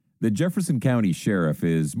The Jefferson County Sheriff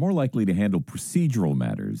is more likely to handle procedural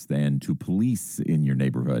matters than to police in your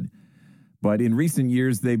neighborhood. But in recent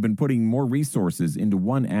years, they've been putting more resources into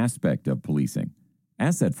one aspect of policing: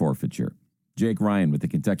 asset forfeiture. Jake Ryan with the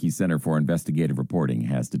Kentucky Center for Investigative Reporting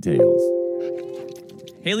has details.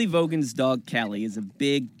 Haley Vogan's dog, Callie, is a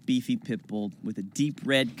big, beefy pit bull with a deep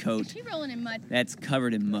red coat. Is she rolling in mud? That's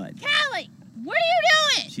covered in mud. Callie, what are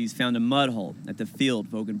you doing? She's found a mud hole at the field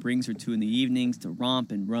Vogan brings her to in the evenings to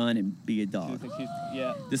romp and run and be a dog.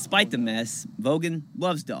 Despite the mess, Vogan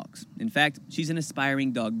loves dogs. In fact, she's an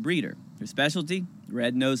aspiring dog breeder. Her specialty?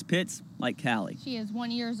 Red-nosed pits like Callie. She is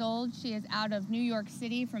 1 year old. She is out of New York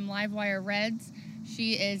City from Livewire Reds.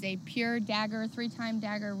 She is a pure dagger, 3-time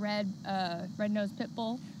dagger red-nosed pit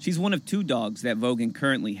bull. She's one of 2 dogs that Vogan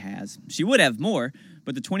currently has. She would have more,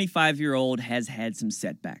 but the 25-year-old has had some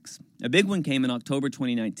setbacks. A big one came in October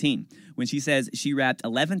 2019 when she says she wrapped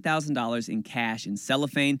 $11,000 in cash in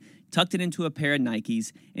cellophane, tucked it into a pair of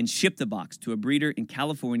Nikes, and shipped the box to a breeder in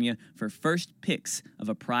California for first picks of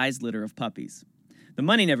a prize litter of puppies. The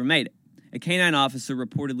money never made it. A canine officer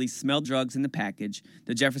reportedly smelled drugs in the package.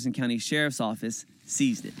 The Jefferson County Sheriff's Office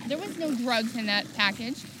seized it. There was no drugs in that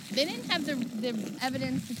package. They didn't have the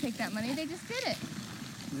evidence to take that money. They just did it.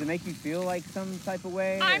 Does it make you feel like some type of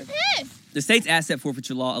way? I'm pissed. The state's asset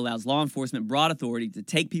forfeiture law allows law enforcement broad authority to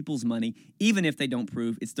take people's money even if they don't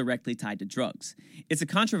prove it's directly tied to drugs. It's a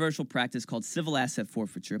controversial practice called civil asset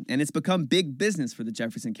forfeiture, and it's become big business for the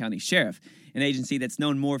Jefferson County Sheriff, an agency that's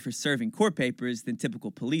known more for serving court papers than typical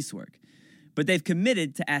police work. But they've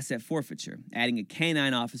committed to asset forfeiture, adding a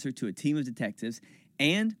canine officer to a team of detectives,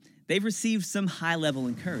 and they've received some high-level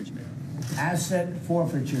encouragement. Asset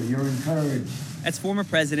forfeiture, you're encouraged. That's former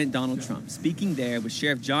President Donald Trump speaking there with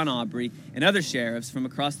Sheriff John Aubrey and other sheriffs from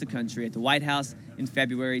across the country at the White House in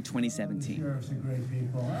February 2017. Sheriffs are great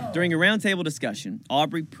people. During a roundtable discussion,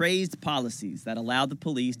 Aubrey praised policies that allowed the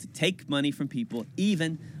police to take money from people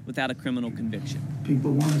even without a criminal conviction.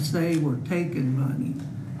 People want to say we're taking money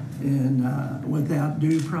and without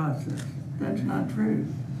due process. That's not true.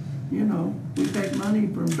 You know, we take money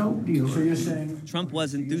from dope dealers. So you're saying... Trump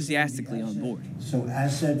was enthusiastically on board. So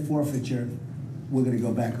asset forfeiture, we're going to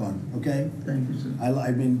go back on, okay? Thank you, sir.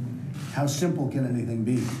 I mean, how simple can anything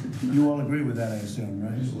be? You all agree with that, I assume,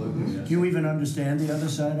 right? Absolutely. Do you even understand the other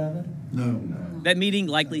side of it? No. That meeting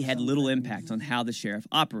likely had little impact on how the sheriff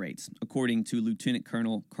operates, according to Lieutenant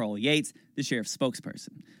Colonel Carl Yates, the sheriff's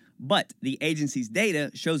spokesperson. But the agency's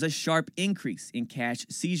data shows a sharp increase in cash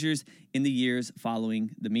seizures in the years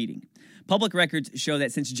following the meeting. Public records show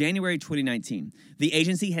that since January 2019, the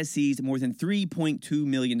agency has seized more than $3.2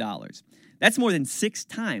 million. That's more than 6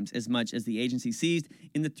 times as much as the agency seized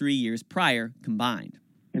in the 3 years prior combined.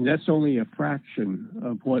 And that's only a fraction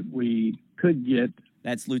of what we could get.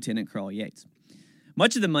 That's Lieutenant Carl Yates.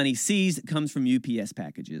 Much of the money seized comes from UPS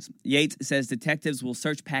packages. Yates says detectives will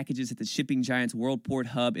search packages at the shipping giant's Worldport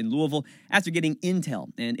hub in Louisville after getting intel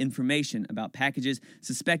and information about packages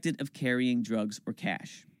suspected of carrying drugs or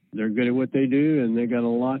cash. They're good at what they do, and they got a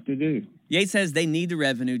lot to do. Yates says they need the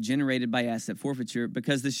revenue generated by asset forfeiture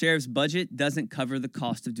because the sheriff's budget doesn't cover the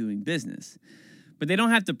cost of doing business. But they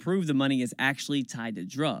don't have to prove the money is actually tied to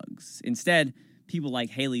drugs. Instead, people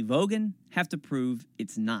like Haley Vogan have to prove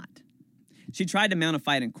it's not. She tried to mount a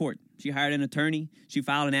fight in court. She hired an attorney. She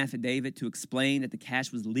filed an affidavit to explain that the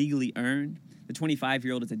cash was legally earned. The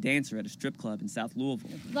 25-year-old is a dancer at a strip club in South Louisville.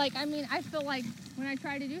 I feel like when I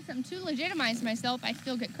try to do something to legitimize myself, I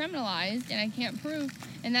still get criminalized and I can't prove.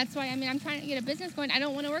 And that's why, I'm trying to get a business going. I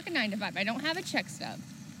don't want to work a 9 to 5. I don't have a check stub.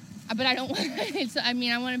 But I don't want to, I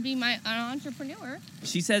want to be an entrepreneur.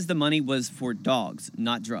 She says the money was for dogs,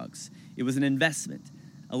 not drugs. It was an investment.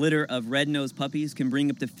 A litter of red-nosed puppies can bring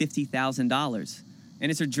up to $50,000, and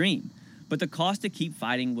it's her dream. But the cost to keep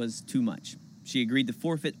fighting was too much. She agreed to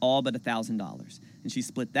forfeit all but $1,000, and she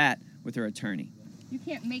split that with her attorney. You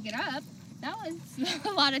can't make it up. That was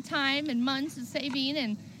a lot of time and months of saving,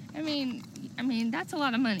 and that's a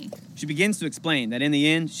lot of money. She begins to explain that in the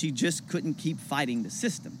end, she just couldn't keep fighting the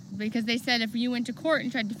system. Because they said if you went to court and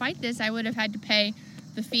tried to fight this, I would have had to pay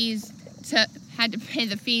the fees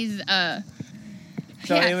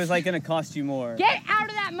So yes. It was going to cost you more. Get out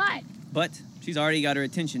of that mud! But she's already got her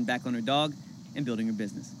attention back on her dog and building her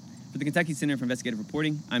business. For the Kentucky Center for Investigative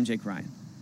Reporting, I'm Jake Ryan.